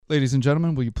Ladies and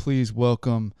gentlemen, will you please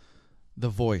welcome the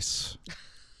voice?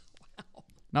 Wow.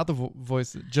 Not the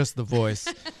voice, just the voice.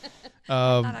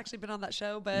 I've not actually been on that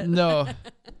show, but No.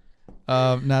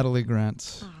 Natalie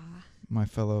Grant, Aw. my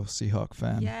fellow Seahawk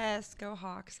fan. Yes, go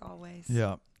Hawks always.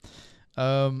 Yeah.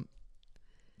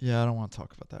 Yeah, I don't want to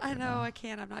talk about that I right know now. I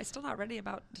can't. I'm still not ready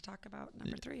to talk about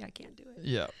number 3. I can't do it.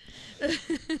 Yeah.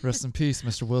 Rest in peace,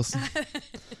 Mr. Wilson.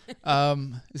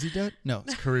 Is he dead? No,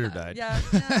 his career died. Yeah.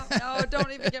 No,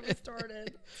 don't even get me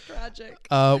started. It's tragic.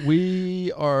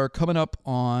 We are coming up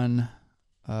on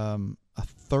a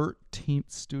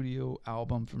 13th studio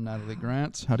album from Natalie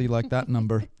Grant. How do you like that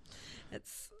number?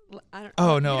 It's. I don't.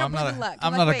 Oh you no, don't I'm believe not. in luck.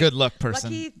 I'm Like, not a wait, good luck person.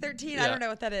 Lucky 13. Yeah. I don't know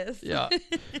what that is. Yeah.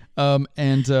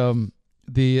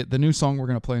 The new song we're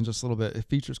gonna play in just a little bit. It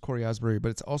features Corey Asbury, but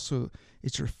it's your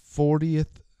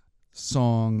 40th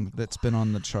song that's been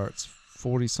on the charts.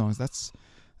 40 songs. That's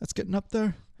getting up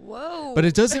there. Whoa. But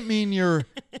it doesn't mean you're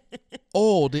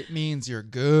old. It means you're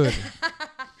good.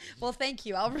 Well, thank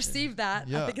you. I'll receive that.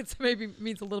 Yeah. I think it's maybe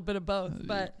means a little bit of both,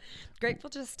 but grateful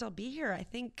to still be here. I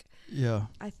think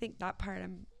that part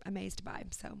I'm amazed by.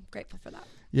 So grateful for that.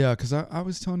 Yeah, because I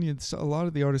was telling you, a lot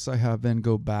of the artists I have then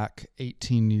go back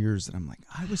 18 years, and I'm like,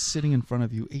 I was sitting in front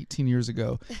of you 18 years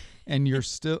ago, and you're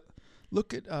still.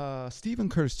 Look at Stephen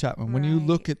Curtis Chapman. When you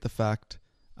look at the fact,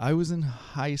 I was in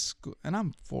high school, and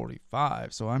I'm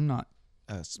 45, so I'm not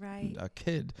a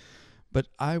kid, but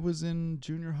I was in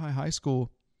junior high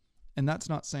school, and that's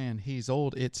not saying he's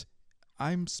old.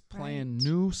 I'm playing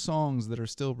new songs that are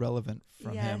still relevant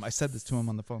from him. I said this to him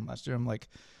on the phone last year. I'm like,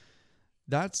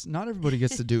 that's not everybody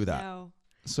gets to do that. No.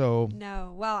 So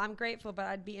No. Well, I'm grateful, but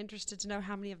I'd be interested to know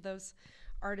how many of those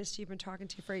artists you've been talking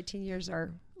to for 18 years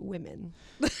are women.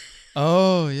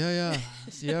 Oh, yeah.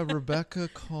 Yeah, Rebecca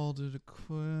called it a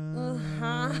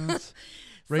quit.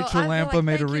 Rachel Lampa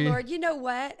made a Thank you, Lord. You know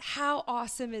what? How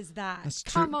awesome is that? That's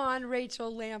true. Come on,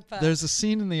 Rachel Lampa. There's a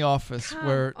scene in The Office Come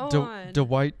where on.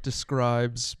 Dwight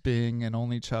describes being an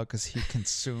only child because he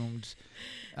consumed.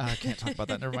 I can't talk about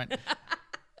that. Never mind.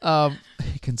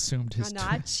 He consumed his.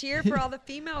 I cheer for all the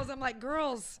females. I'm like,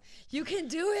 girls, you can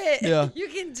do it. Yeah. You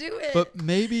can do it. But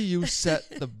maybe you set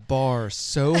the bar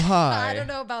so high. I don't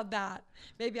know about that.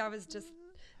 Maybe I was just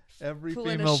Every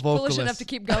foolish female vocalist. enough to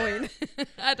keep going.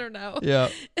 I don't know. Yeah.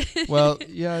 Well,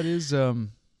 yeah, it is. Yeah.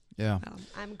 Well,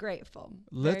 I'm grateful.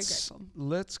 Very grateful.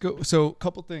 Let's go. So, a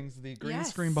couple things. The green Yes.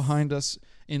 screen behind us.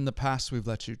 In the past, we've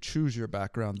let you choose your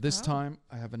background. This time,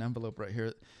 I have an envelope right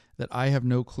here that I have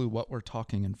no clue what we're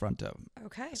talking in front of.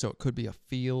 Okay. So it could be a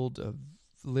field of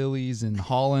lilies in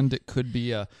Holland. It could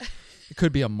be a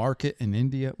market in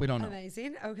India. We don't know.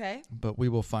 Amazing. Okay. But we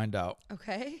will find out.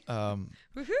 Okay.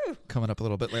 Woohoo! Coming up a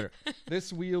little bit later.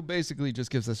 This wheel basically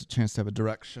just gives us a chance to have a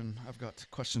direction. I've got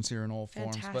questions here in all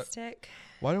forms. Fantastic.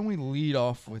 But why don't we lead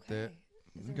off with it?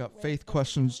 We've got faith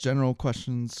questions, general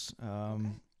questions,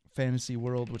 fantasy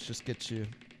world, which just gets you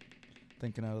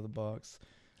thinking out of the box.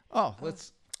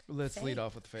 Let's lead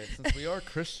off with faith. Since we are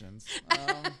Christians,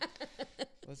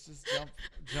 let's just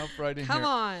jump right in here. Come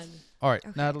on. All right,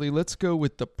 okay. Natalie, let's go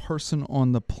with the person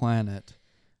on the planet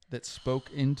that spoke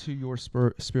into your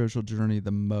spiritual journey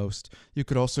the most. You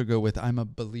could also go with, I'm a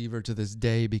believer to this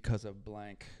day because of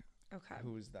blank. Okay.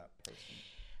 Who is that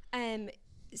person?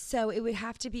 So it would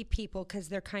have to be people because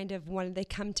they're kind of they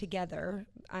come together.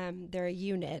 They're a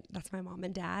unit. That's my mom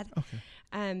and dad.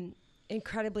 Okay.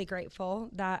 Incredibly grateful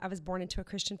that I was born into a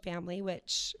Christian family,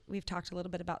 which we've talked a little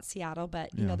bit about Seattle,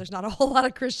 but you know, there's not a whole lot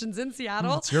of Christians in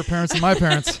Seattle. It's your parents and my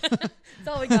parents. That's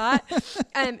all we got.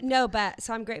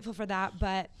 So I'm grateful for that.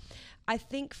 But I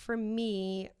think for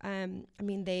me,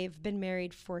 they've been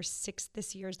married for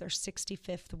this year's their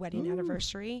 65th wedding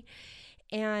anniversary.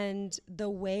 And the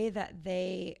way that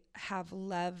they have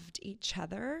loved each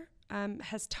other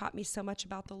has taught me so much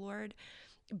about the Lord.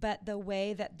 But the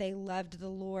way that they loved the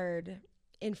Lord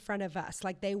in front of us,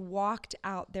 like they walked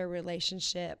out their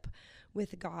relationship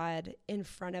with God in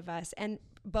front of us. And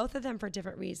both of them for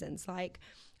different reasons. Like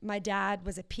my dad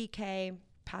was a PK,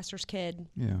 pastor's kid.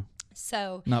 Yeah.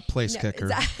 So not place kicker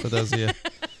for those of you.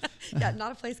 Yeah,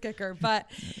 not a place kicker,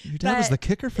 but your dad was the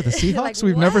kicker for the Seahawks. Like,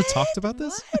 We've never talked about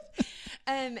this.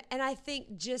 And I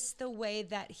think just the way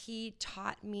that he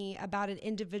taught me about an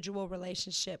individual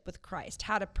relationship with Christ,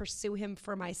 how to pursue him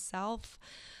for myself,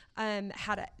 they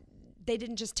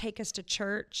didn't just take us to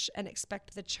church and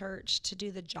expect the church to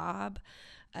do the job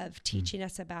of teaching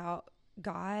us about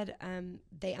God.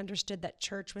 They understood that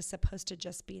church was supposed to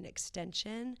just be an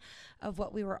extension of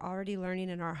what we were already learning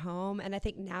in our home. And I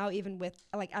think now, even with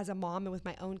as a mom and with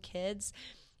my own kids,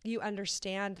 you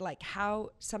understand how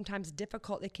sometimes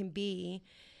difficult it can be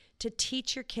to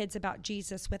teach your kids about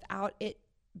Jesus without it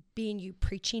being you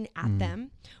preaching at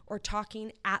them or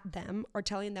talking at them or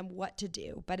telling them what to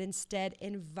do, but instead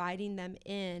inviting them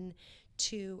in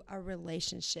to a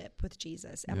relationship with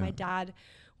Jesus. And my dad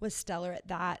was stellar at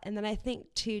that. And then I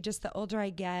think too, just the older I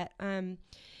get,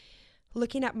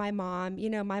 looking at my mom, you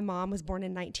know, my mom was born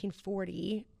in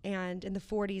 1940, and in the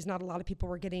 40s, not a lot of people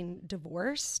were getting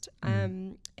divorced.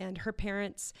 And her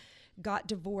parents got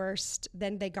divorced,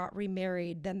 then they got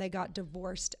remarried, then they got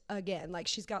divorced again. Like,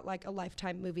 she's got like a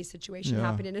Lifetime movie situation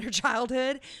happening in her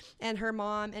childhood. And her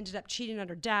mom ended up cheating on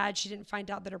her dad. She didn't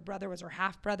find out that her brother was her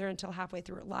half brother until halfway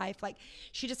through her life. Like,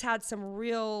 she just had some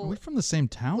real... Are we from the same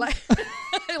town? Like,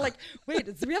 wait,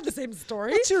 do we have the same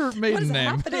story? What's your maiden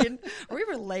name? Happening? Are we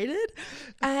related?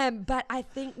 But I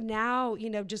think now, you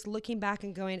know, just looking back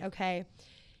and going, okay,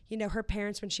 you know, her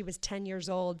parents, when she was 10 years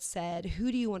old, said,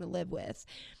 who do you want to live with?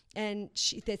 And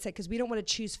they said, because we don't want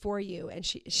to choose for you. And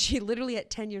she literally at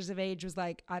 10 years of age was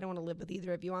like, I don't want to live with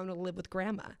either of you. I want to live with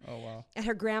grandma. Oh, wow. And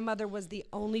her grandmother was the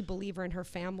only believer in her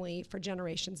family for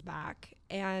generations back.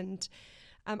 And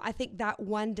I think that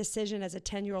one decision as a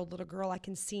 10-year-old little girl, I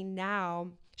can see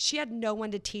now, she had no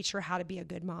one to teach her how to be a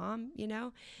good mom, you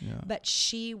know, but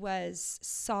she was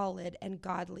solid and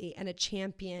godly and a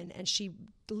champion, and she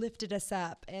lifted us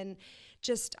up. And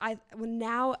just,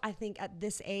 now I think at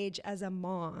this age as a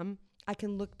mom, I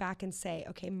can look back and say,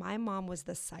 okay, my mom was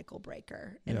the cycle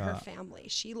breaker in her family.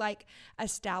 She like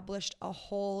established a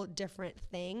whole different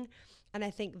thing. And I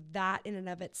think that in and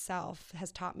of itself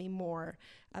has taught me more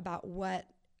about what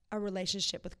a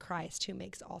relationship with Christ, who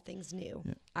makes all things new,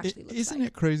 actually looks like. Isn't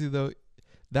it crazy though?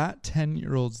 That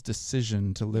 10-year-old's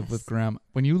decision to live with grandma,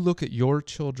 when you look at your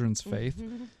children's faith,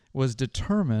 was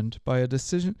determined by a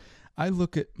decision. I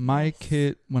look at my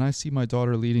kid, when I see my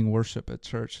daughter leading worship at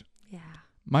church. Yeah.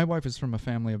 My wife is from a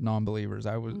family of non-believers.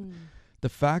 The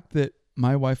fact that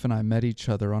my wife and I met each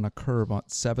other on a curb on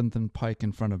 7th and Pike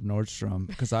in front of Nordstrom,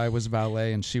 because I was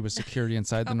valet and she was security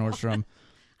inside the Nordstrom.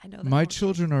 I know that. My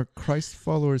children are Christ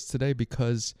followers today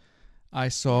because I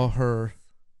saw her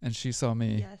and she saw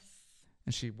me. Yes.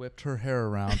 And she whipped her hair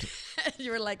around.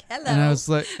 You were like, hello. And I was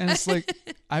like, it's like,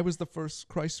 I was the first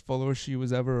Christ follower she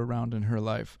was ever around in her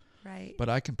life. Right. But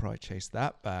I can probably chase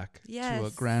that back to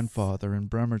a grandfather in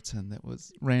Bremerton that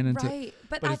ran into. Right.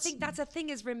 But I think that's the thing,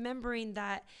 is remembering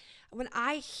that when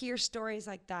I hear stories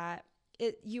like that,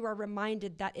 you are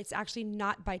reminded that it's actually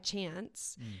not by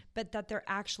chance, but that there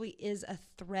actually is a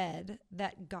thread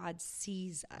that God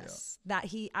sees us, that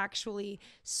he actually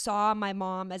saw my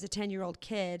mom as a 10-year-old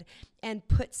kid and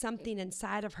put something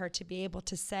inside of her to be able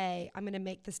to say, I'm going to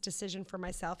make this decision for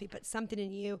myself. He put something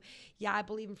in you. Yeah, I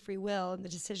believe in free will and the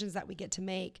decisions that we get to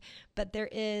make, but there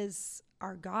is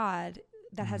our God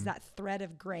that has that thread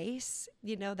of grace,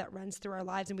 you know, that runs through our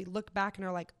lives. And we look back and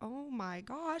are like, oh my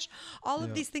gosh, all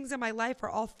of these things in my life are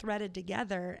all threaded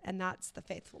together. And that's the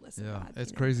faithfulness of God.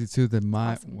 It's crazy too that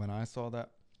when I saw that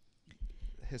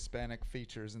Hispanic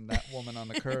features and that woman on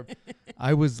the curb,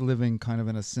 I was living kind of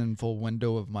in a sinful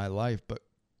window of my life, but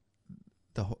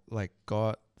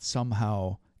God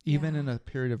somehow, even in a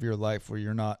period of your life where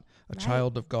you're not a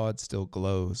child of God, still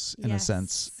glows in a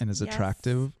sense and is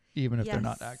attractive. Even if they're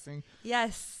not acting.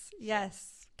 Yes.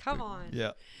 Come on.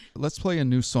 Yeah. Let's play a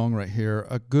new song right here.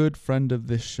 A good friend of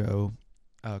this show,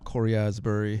 Corey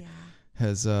Asbury,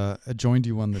 has joined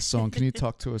you on this song. Can you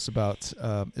talk to us about,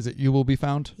 is it You Will Be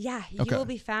Found? Yeah, You Will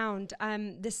Be Found.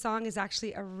 This song is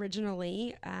actually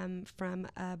originally from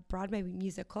a Broadway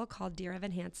musical called Dear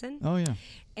Evan Hansen. Oh, yeah.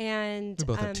 And we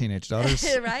both have teenage daughters.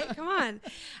 Right? Come on.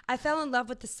 I fell in love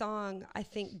with the song, I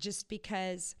think, just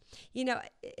because, you know,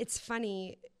 it's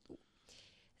funny.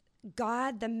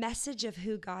 God, the message of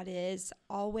who God is,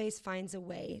 always finds a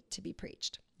way to be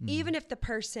preached. Even if the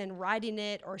person writing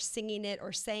it or singing it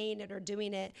or saying it or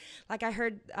doing it, like I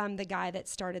heard the guy that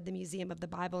started the Museum of the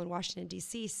Bible in Washington,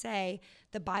 D.C. say,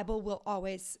 the Bible will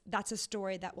always, that's a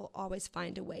story that will always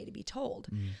find a way to be told.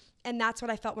 And that's what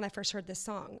I felt when I first heard this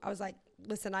song. I was like,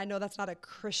 listen, I know that's not a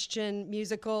Christian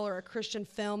musical or a Christian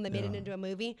film that made it into a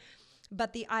movie,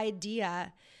 but the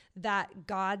idea that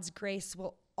God's grace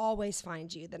will always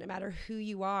find you, that no matter who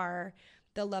you are,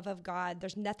 the love of God,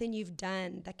 there's nothing you've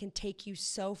done that can take you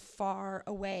so far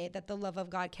away that the love of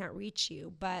God can't reach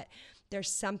you. But there's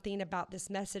something about this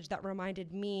message that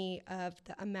reminded me of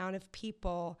the amount of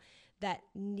people that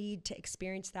need to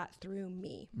experience that through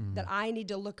me, that I need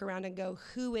to look around and go,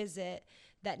 who is it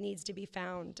that needs to be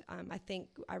found? I think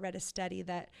I read a study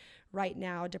that right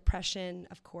now, depression,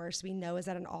 of course, we know is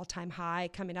at an all-time high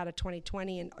coming out of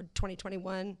 2020 and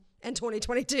 2021. in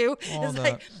 2022.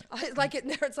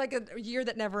 It's like a year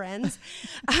that never ends.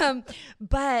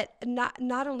 But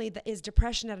not only is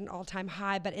depression at an all-time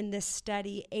high, but in this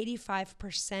study,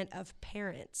 85% of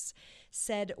parents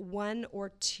said one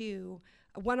or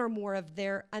more of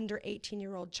their under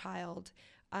 18-year-old child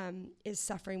is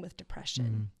suffering with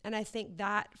depression. And I think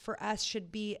that for us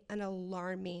should be an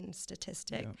alarming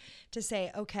statistic to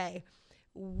say, okay,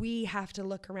 we have to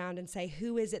look around and say,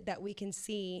 who is it that we can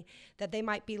see that they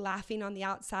might be laughing on the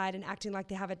outside and acting like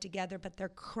they have it together, but they're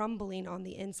crumbling on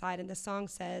the inside. And the song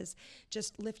says,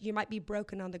 just lift, you might be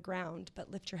broken on the ground,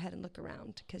 but lift your head and look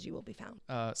around because you will be found.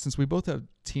 Since we both have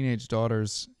teenage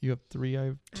daughters, you have 3, I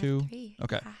have 2. I have 3.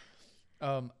 Okay.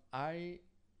 Yeah.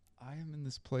 I am in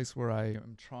this place where I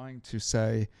am trying to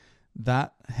say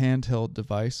that handheld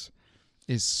device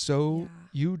is so,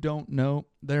 you don't know,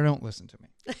 they don't listen to me.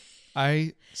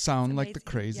 I sound like the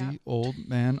crazy old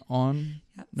man on,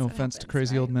 no offense to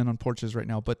crazy old men on porches right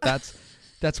now, but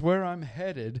that's where I'm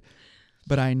headed,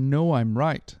 but I know I'm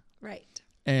right. Right.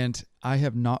 And I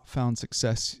have not found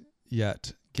success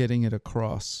yet getting it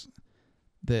across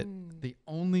that the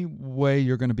only way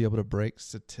you're going to be able to break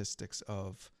statistics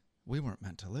of we weren't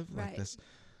meant to live like this.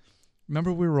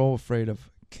 Remember, we were all afraid of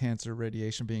cancer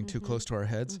radiation being too close to our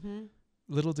heads.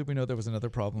 Little did we know there was another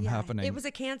problem happening. It was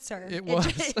a cancer. It was.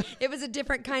 It was a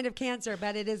different kind of cancer,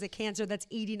 but it is a cancer that's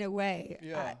eating away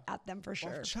at them for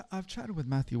sure. I've chatted with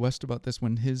Matthew West about this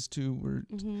when his 2 were,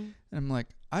 and I'm like,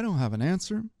 I don't have an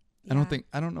answer. I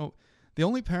don't know. The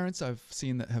only parents I've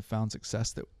seen that have found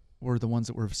success that were the ones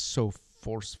that were so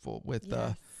forceful with,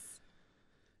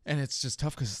 and it's just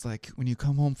tough because it's like when you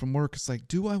come home from work, it's like,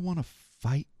 do I want to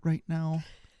fight right now?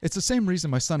 It's the same reason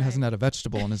my son hasn't had a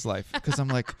vegetable in his life because I'm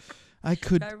like,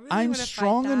 I'm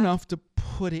strong enough to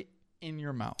put it in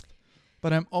your mouth,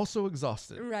 but I'm also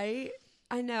exhausted. Right.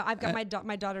 I know. I've got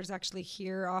my daughter's actually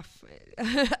here off.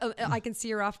 I can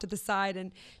see her off to the side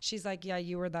and she's like, yeah,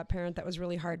 you were that parent that was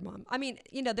really hard, Mom. I mean,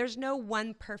 there's no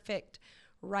one perfect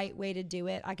right way to do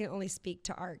it. I can only speak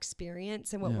to our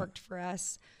experience and what worked for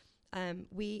us.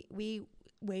 We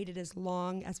waited as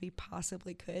long as we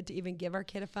possibly could to even give our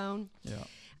kid a phone. Yeah.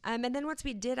 And then once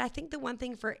we did, I think the one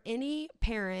thing for any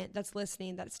parent that's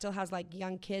listening that still has like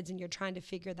young kids and you're trying to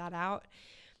figure that out,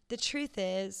 the truth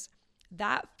is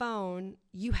that phone,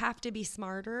 you have to be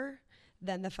smarter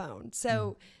than the phone.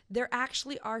 So there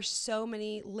actually are so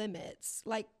many limits.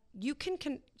 Like you can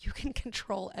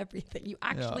control everything. You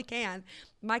actually can.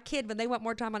 My kid, when they want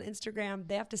more time on Instagram,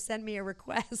 they have to send me a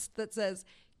request that says,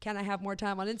 can I have more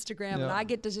time on Instagram? And I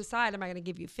get to decide, am I going to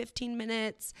give you 15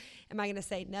 minutes? Am I going to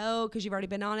say no because you've already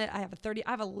been on it? I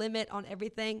have a limit on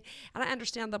everything. And I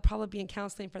understand they'll probably be in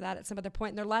counseling for that at some other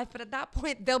point in their life. But at that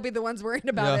point, they'll be the ones worried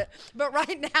about it. But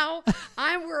right now,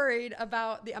 I'm worried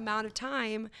about the amount of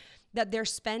time that they're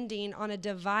spending on a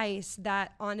device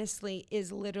that honestly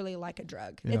is literally like a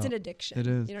drug. Yeah, it's an addiction. It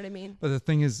is. You know what I mean? But the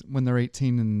thing is, when they're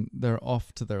 18 and they're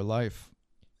off to their life,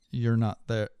 you're not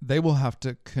there. They will have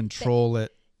to control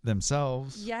it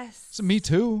themselves. Yes. So me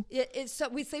too. So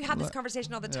we have this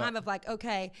conversation all the time of like,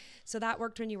 okay, so that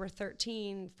worked when you were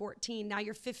 13, 14, now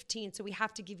you're 15. So we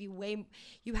have to give you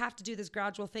you have to do this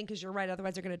gradual thing because you're right.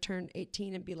 Otherwise they're going to turn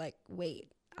 18 and be like,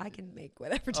 wait, I can make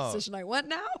whatever decision I want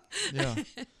now. Yeah.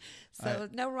 So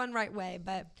no one right way,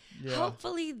 but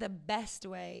hopefully the best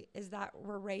way is that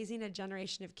we're raising a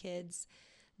generation of kids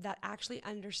that actually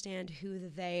understand who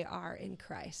they are in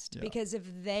Christ. Yeah. Because if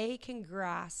they can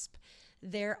grasp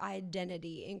their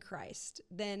identity in Christ,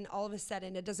 then all of a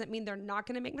sudden it doesn't mean they're not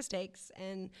going to make mistakes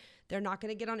and they're not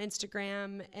going to get on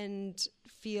Instagram and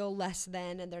feel less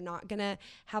than, and they're not going to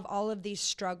have all of these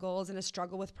struggles and a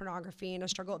struggle with pornography and a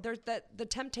struggle. There's the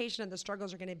temptation and the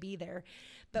struggles are going to be there.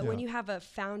 But when you have a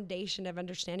foundation of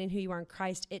understanding who you are in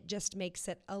Christ, it just makes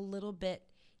it a little bit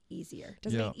easier.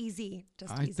 Doesn't make it easy.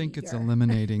 I think it's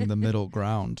eliminating the middle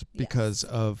ground because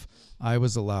I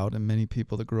was allowed, and many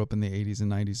people that grew up in the 80s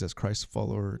and 90s as Christ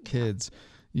follower kids,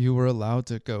 you were allowed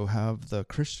to go have the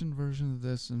Christian version of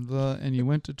this and you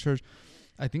went to church.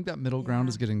 I think that middle ground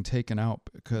is getting taken out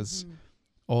because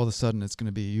all of a sudden it's going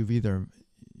to be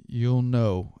you'll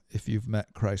know if you've met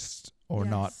Christ or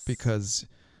not, because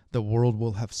the world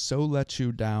will have so let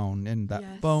you down and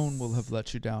that phone will have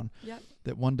let you down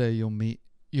that one day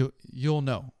you'll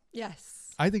know.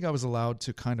 Yes. I think I was allowed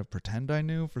to kind of pretend I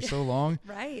knew for so long.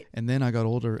 Right. And then I got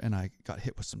older and I got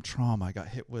hit with some trauma. I got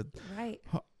hit with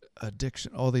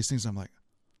addiction, all these things. I'm like,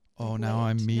 now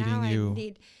I'm meeting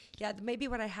you. Maybe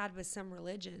what I had was some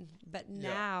religion, but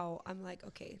now I'm like,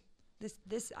 okay,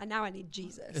 this now I need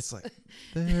Jesus. It's like,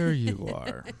 there you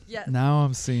are. Yes. Now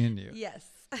I'm seeing you. Yes.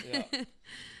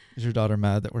 Is your daughter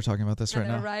mad that we're talking about this right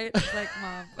now? Right? It's like,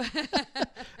 Mom.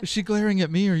 Is she glaring at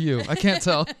me or you? I can't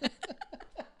tell.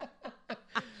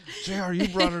 JR, you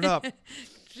brought it up.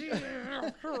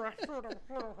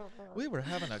 We were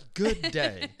having a good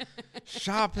day.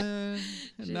 Shopping. And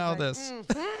She's now like, this.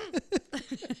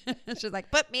 She's like,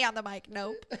 put me on the mic.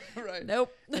 Nope. Right.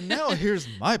 Nope. And now here's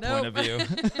my point of view.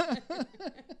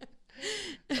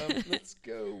 Nope. Let's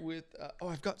go with,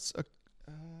 I've got,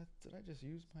 did I just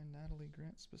use my Natalie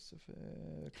Grant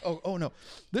specific? Oh no.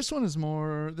 This one's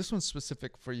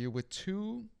specific for you with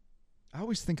two. I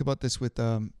always think about this with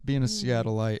being a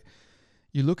Seattleite.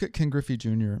 You look at Ken Griffey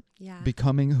Jr.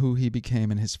 Becoming who he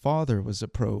became, and his father was a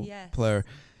pro player.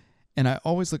 And I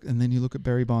always look, and then you look at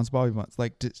Barry Bonds, Bobby Bonds,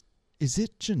 like, is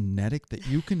it genetic that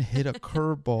you can hit a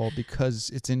curveball because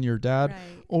it's in your dad?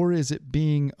 Right. Or is it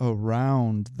being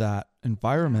around that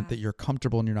environment that you're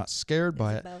comfortable and you're not scared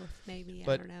by it? Both, maybe.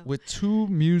 But I don't know. with two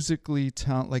musically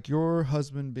like your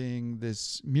husband being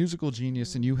this musical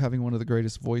genius and you having one of the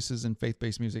greatest voices in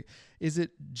faith-based music, is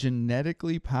it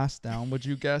genetically passed down, would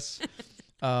you guess?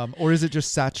 Or is it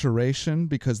just saturation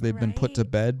because they've been put to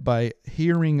bed by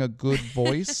hearing a good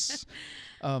voice?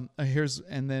 And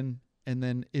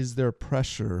then is there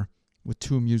pressure with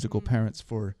two musical parents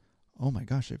for, oh my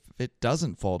gosh, if it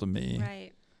doesn't fall to me?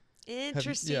 Right.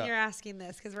 Interesting you're asking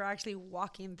this because we're actually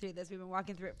walking through this. We've been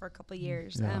walking through it for a couple of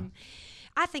years. Yeah.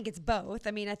 I think it's both.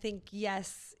 I mean, I think,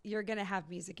 yes, you're going to have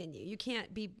music in you. You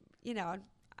can't be,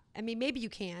 maybe you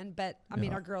can, but I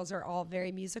mean, our girls are all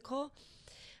very musical.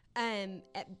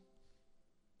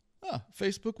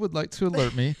 Facebook would like to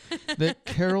alert me that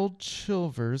Carol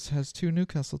Chilvers has 2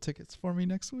 Newcastle tickets for me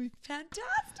next week. Fantastic.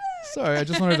 Sorry, I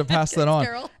just wanted to pass that on.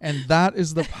 Carol. And that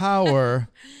is the power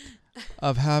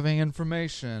of having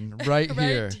information right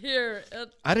here.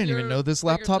 I didn't even know this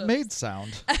laptop made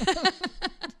sound.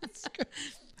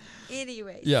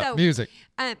 Anyway. Yeah, so, music.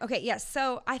 Okay, yes.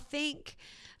 So I think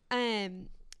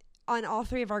on all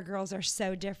 3 of our girls are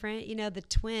so different. The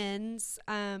twins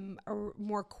are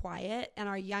more quiet, and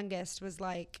our youngest was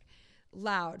like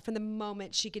loud from the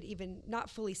moment she could even not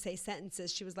fully say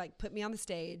sentences. She was like, put me on the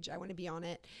stage. I want to be on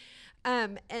it.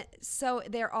 And so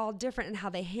they're all different in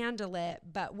how they handle it.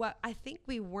 But what I think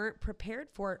we weren't prepared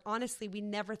for, honestly, we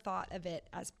never thought of it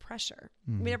as pressure.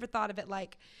 We never thought of it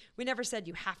like, we never said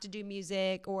you have to do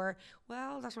music or,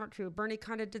 well, that's not true. Bernie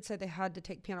kind of did say they had to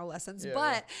take piano lessons.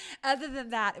 But other than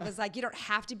that, it was like, you don't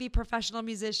have to be professional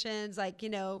musicians, like,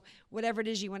 whatever it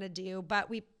is you want to do. But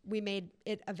we made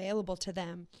it available to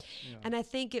them. Yeah. And I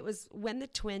think it was when the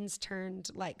twins turned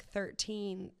like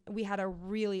 13, we had a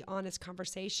really honest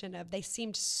conversation of they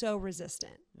seemed so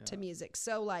resistant to music.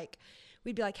 So like,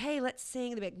 we'd be like, hey, let's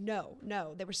sing. They'd be like,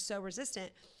 no. They were so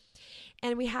resistant.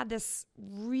 And we had this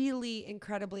really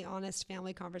incredibly honest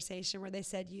family conversation where they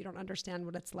said, you don't understand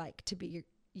what it's like to be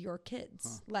your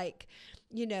kids. Like,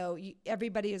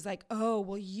 everybody is like, oh,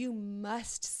 well, you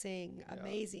must sing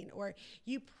amazing, or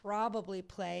you probably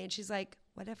play. And she's like,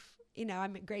 what if,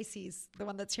 Gracie's the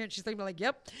one that's here, and she's like,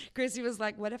 yep. Gracie was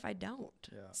like, what if I don't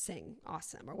sing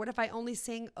awesome? Or what if I only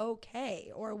sing okay?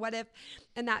 Or what if,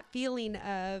 and that feeling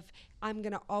of I'm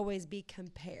going to always be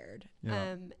compared.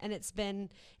 And it's been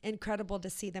incredible to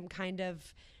see them kind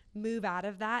of move out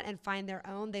of that and find their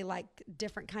own. They like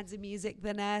different kinds of music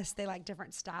than us. They like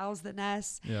different styles than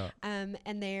us. And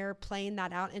they're playing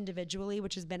that out individually,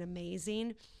 which has been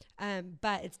amazing.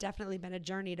 But it's definitely been a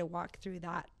journey to walk through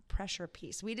that pressure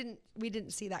piece. We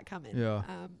didn't see that coming.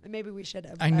 Maybe we should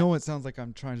have. I know it sounds like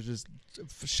I'm trying to just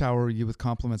shower you with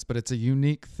compliments, but it's a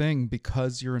unique thing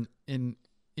because you're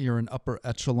an upper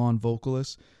echelon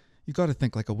vocalist. You got to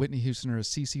think like a Whitney Houston or a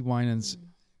CeCe Winans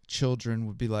children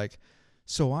would be like,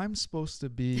 so I'm supposed to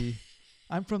be,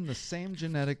 I'm from the same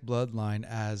genetic bloodline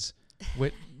as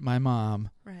my mom.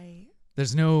 Right.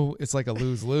 There's no, it's like a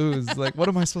lose-lose. Like, what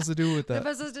am I supposed to do with that? What am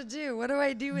I supposed to do? What do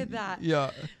I do with that?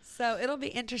 Yeah. So it'll be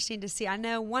interesting to see. I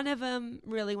know one of them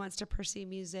really wants to pursue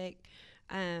music.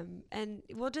 And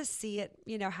we'll just see it,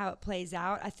 how it plays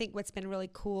out. I think what's been really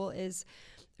cool is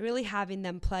really having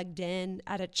them plugged in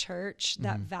at a church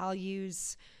that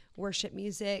values worship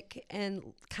music and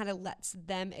kind of lets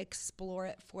them explore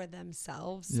it for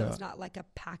themselves. So it's not like a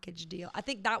package deal. I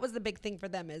think that was the big thing for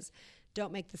them is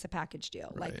don't make this a package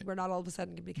deal. Right. Like we're not all of a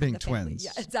sudden going to become being the family. twins.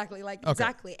 Yeah, exactly. Like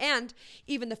exactly. And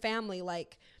even the family,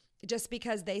 like just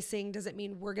because they sing doesn't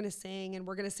mean we're going to sing and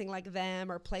we're going to sing like them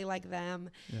or play like them.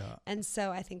 Yeah. And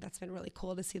so I think that's been really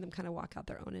cool to see them kind of walk out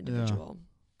their own individual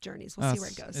journeys. We'll see where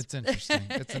it goes. It's interesting.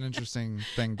 It's an interesting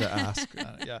thing to ask.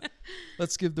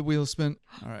 Let's give the wheel a spin.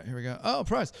 All right, here we go. Oh,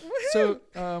 prize. Woo-hoo!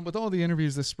 So with all the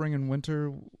interviews this spring and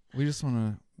winter, we just want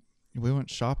to we went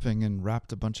shopping and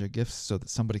wrapped a bunch of gifts so that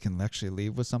somebody can actually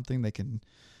leave with something they can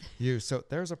use. So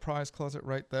there's a prize closet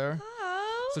right there.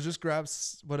 Oh. So just grab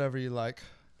whatever you like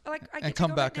Like, I get and to come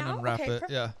go back right and now? unwrap Okay, it.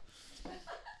 perfect. Yeah.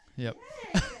 Yep.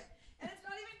 Yay. And it's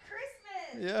not even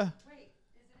Christmas. Yeah. Wait, is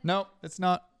it? No, it's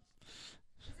not.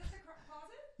 Is this a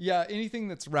closet? Yeah, anything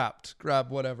that's wrapped, grab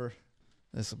whatever.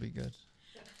 This will be good.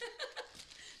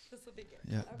 This will be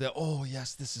good. Yeah. Oh,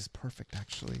 yes, this is perfect,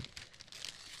 actually.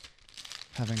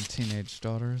 Having teenage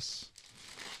daughters.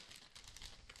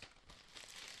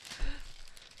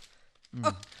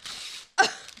 Mm.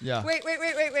 Yeah. Wait.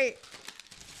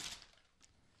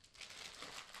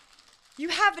 You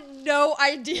have no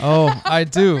idea. Oh, I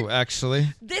do, actually.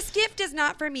 This gift is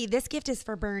not for me. This gift is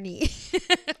for Bernie.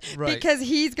 Right. Because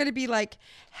he's going to be like,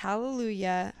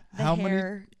 hallelujah, the How many-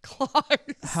 hair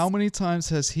clogs. How many times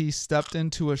has he stepped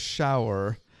into a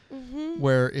shower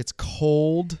where it's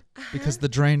cold because the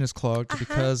drain is clogged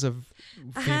because of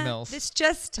females? This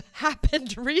just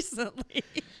happened recently.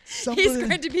 Somebody- He's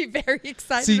going to be very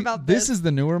excited See, about this is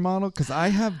the newer model because I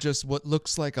have just what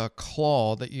looks like a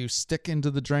claw that you stick into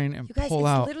the drain and You guys, pull it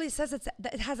out. literally says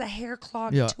that it has a hair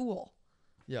clog Yeah. tool.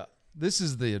 Yeah, this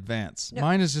is the advance. No.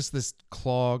 Mine is just this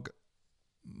clog.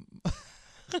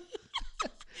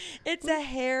 It's a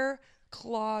hair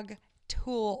clog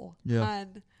tool. Yeah.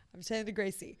 Hun. I'm saying to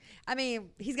Gracie. I mean,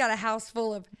 he's got a house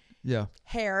full of Yeah,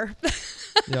 hair.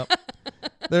 yep.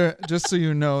 There, just so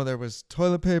you know, there was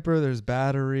toilet paper. There's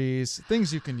batteries,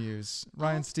 things you can use.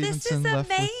 Ryan Stevenson This is left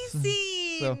with-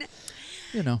 amazing. so,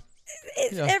 you know,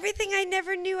 It's yeah. everything I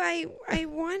never knew I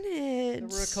wanted.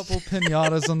 there were a couple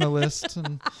pinatas on the list,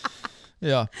 and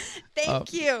yeah,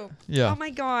 Thank you. yeah. Oh my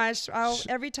gosh.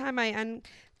 Every time I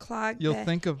unclog You'll the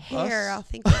think of hair, us. I'll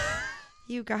think of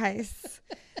you guys.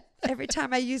 Every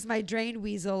time I use my drain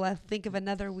weasel, I think of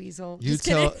another weasel. You Just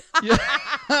tell. kidding. Yeah.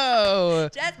 Oh.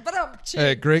 Just,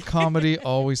 Hey, great comedy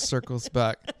always circles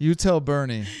back. You tell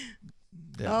Bernie.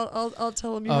 Yeah. I'll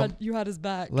tell him you had his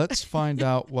back. Let's find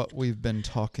out what we've been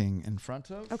talking in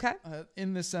front of. Okay.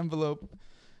 In this envelope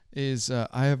is I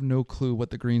have no clue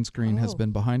what the green screen has Oh.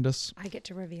 been behind us. I get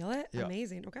to reveal it. Yeah.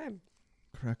 Amazing. Okay.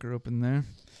 Crack her open there.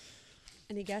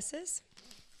 Any guesses?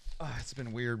 It's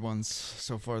been weird ones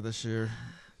so far this year.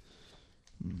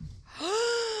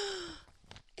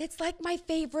 It's like my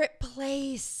favorite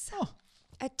place. Oh.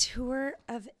 A tour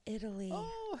of Italy.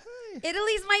 Oh, hey.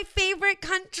 Italy's my favorite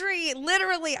country.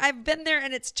 Literally, I've been there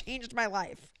and it's changed my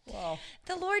life. Wow.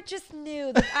 The Lord just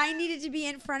knew that I needed to be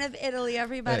in front of Italy,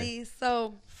 everybody. Hey.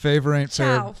 So, Favor ain't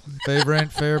Ciao. fair. Favor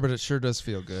ain't fair, but it sure does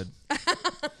feel good.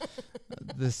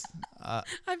 This.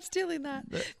 I'm stealing that.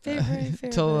 Favor ain't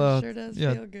fair, Tell, but it sure does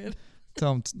yeah. feel good.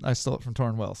 Tell him I stole it from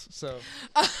Torrin Wells. So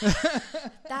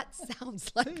That sounds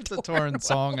like it's a Torrin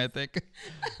song, I think.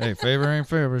 Hey, favor ain't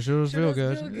fair, but sure does feel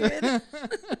good. good.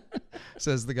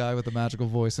 Says the guy with the magical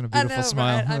voice and a I beautiful know,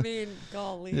 smile. right? I mean,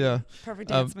 golly. Yeah. Perfect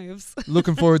dance moves.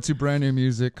 Looking forward to brand new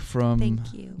music from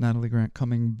Thank you. Natalie Grant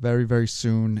coming very, very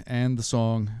soon. And the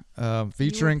song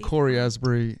featuring Be Corey Found.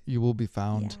 Asbury, You Will Be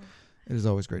Found. Yeah. It is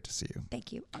always great to see you.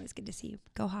 Thank you. Always good to see you.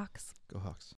 Go Hawks. Go Hawks.